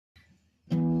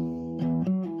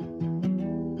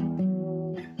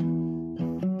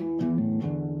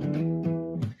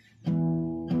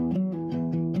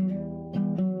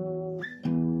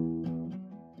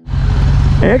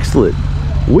Excellent.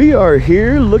 We are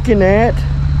here looking at,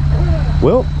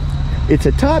 well, it's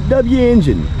a Type W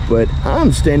engine, but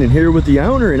I'm standing here with the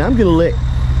owner and I'm going to let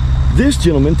this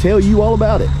gentleman tell you all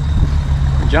about it.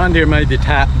 John Deere made the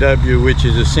Type W, which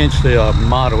is essentially a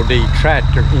Model D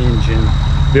tractor engine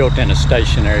built in a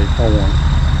stationary form.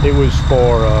 It was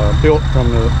built from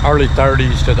the early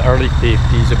 30s to the early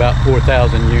 50s. About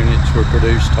 4,000 units were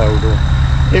produced total.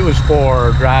 It was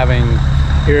for driving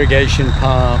irrigation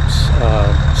pumps,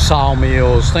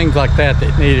 sawmills, things like that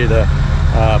that needed a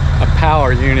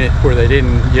power unit where they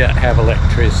didn't yet have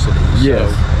electricity. Yes,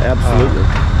 so, absolutely.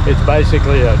 It's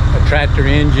basically a tractor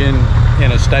engine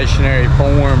in a stationary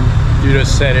form. You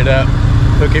just set it up,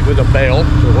 hook it with a belt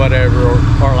or whatever,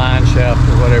 or line shaft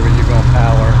or whatever you're going to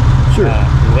power. Sure.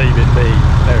 Leave it be.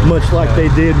 There. Much like they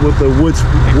did with the wood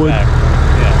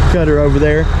cutter over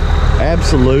there.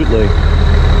 Absolutely.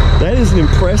 That is an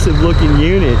impressive looking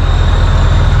unit.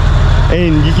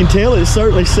 And you can tell it's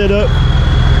certainly set up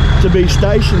to be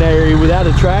stationary without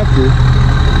a tractor.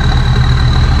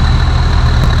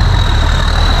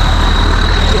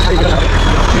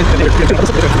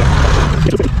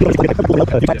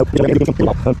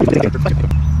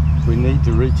 We need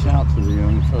to reach out to the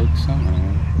young folks somehow.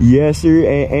 Yes, sir,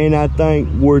 and I think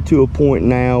we're to a point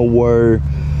now where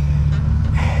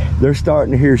they're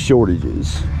starting to hear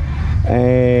shortages,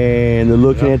 and they're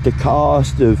looking at the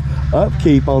cost of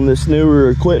upkeep on this newer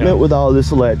equipment with all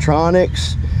this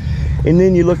electronics. And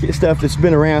then you look at stuff that's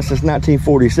been around since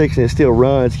 1946 and it still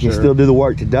runs, can still do the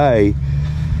work today.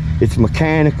 It's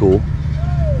mechanical,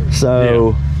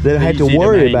 so they don't have to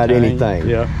worry about anything.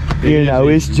 You know,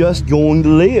 it's just going to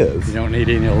live. You don't need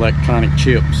any electronic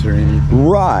chips or anything.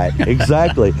 Right,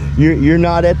 exactly. You're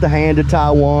not at the hand of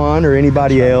Taiwan or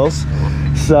anybody else.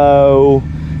 So,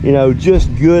 you know,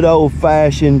 just good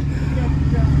old-fashioned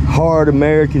hard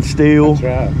American steel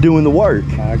doing the work.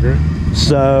 I agree.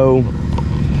 So,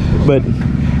 but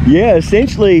yeah,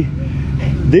 essentially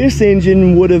this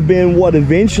engine would have been what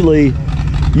eventually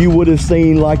you would have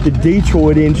seen like the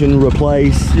Detroit engine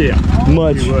replace.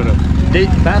 Much. You would have.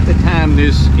 About the time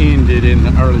this ended in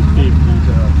the early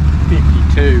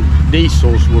 50s, 52,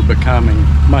 diesels were becoming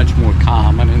much more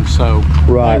common, and so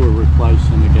they were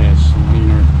replacing the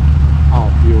gasoline or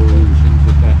all-fuel engines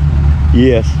at that time.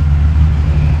 Yes.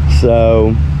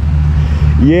 So,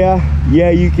 yeah,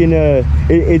 you can.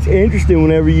 It's interesting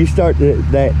whenever you start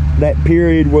that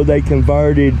period where they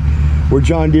converted, where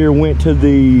John Deere went to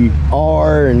the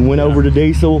R and went over to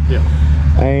diesel.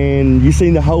 And you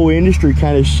seen the whole industry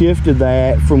kind of shifted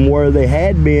that from where they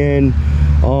had been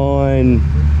on,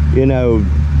 you know,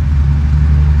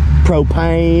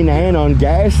 propane and on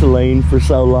gasoline for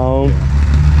so long,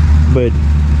 but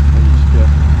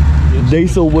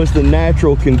diesel was the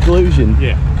natural conclusion.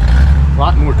 A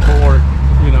lot more torque,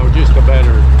 you know, just a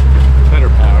better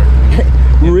power.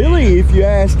 Really, if you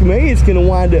ask me, it's going to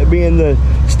wind up being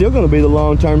still going to be the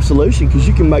long-term solution, because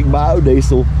you can make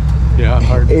biodiesel. I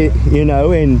heard you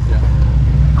know, and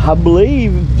I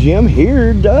believe Jim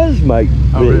here does make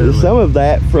some of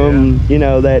that from you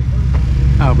know the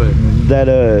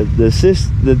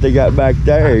cyst that they got back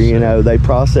there. You know, they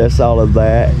process all of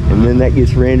that, and then that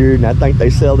gets rendered, and I think they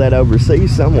sell that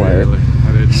overseas somewhere.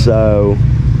 So,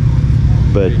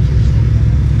 but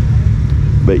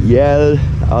yeah,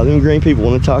 all them green people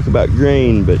want to talk about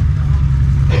green, but.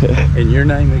 And your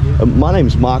name again? My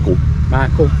name's Michael.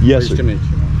 Michael? Yes, sir. Nice to meet you.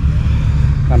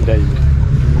 I'm David.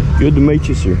 Good to meet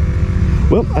you, sir.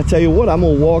 Well, I tell you what, I'm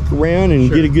gonna walk around and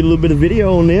get a good little bit of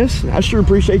video on this. I sure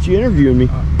appreciate you interviewing me.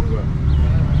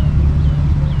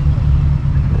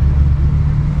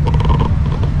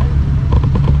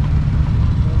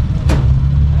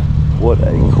 What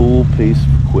a cool piece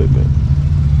of equipment.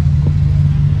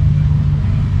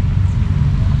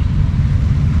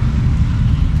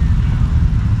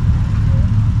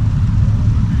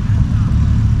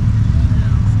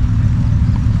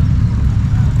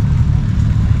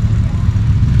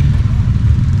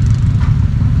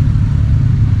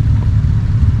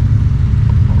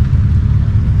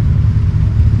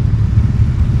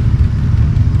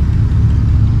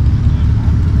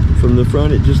 From the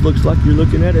front, it just looks like you're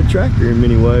looking at a tractor in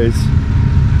many ways.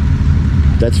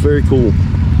 That's very cool.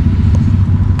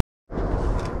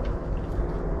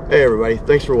 Hey everybody,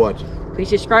 thanks for watching. Please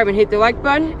subscribe and hit the like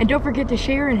button. And don't forget to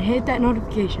share and hit that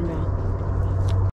notification bell.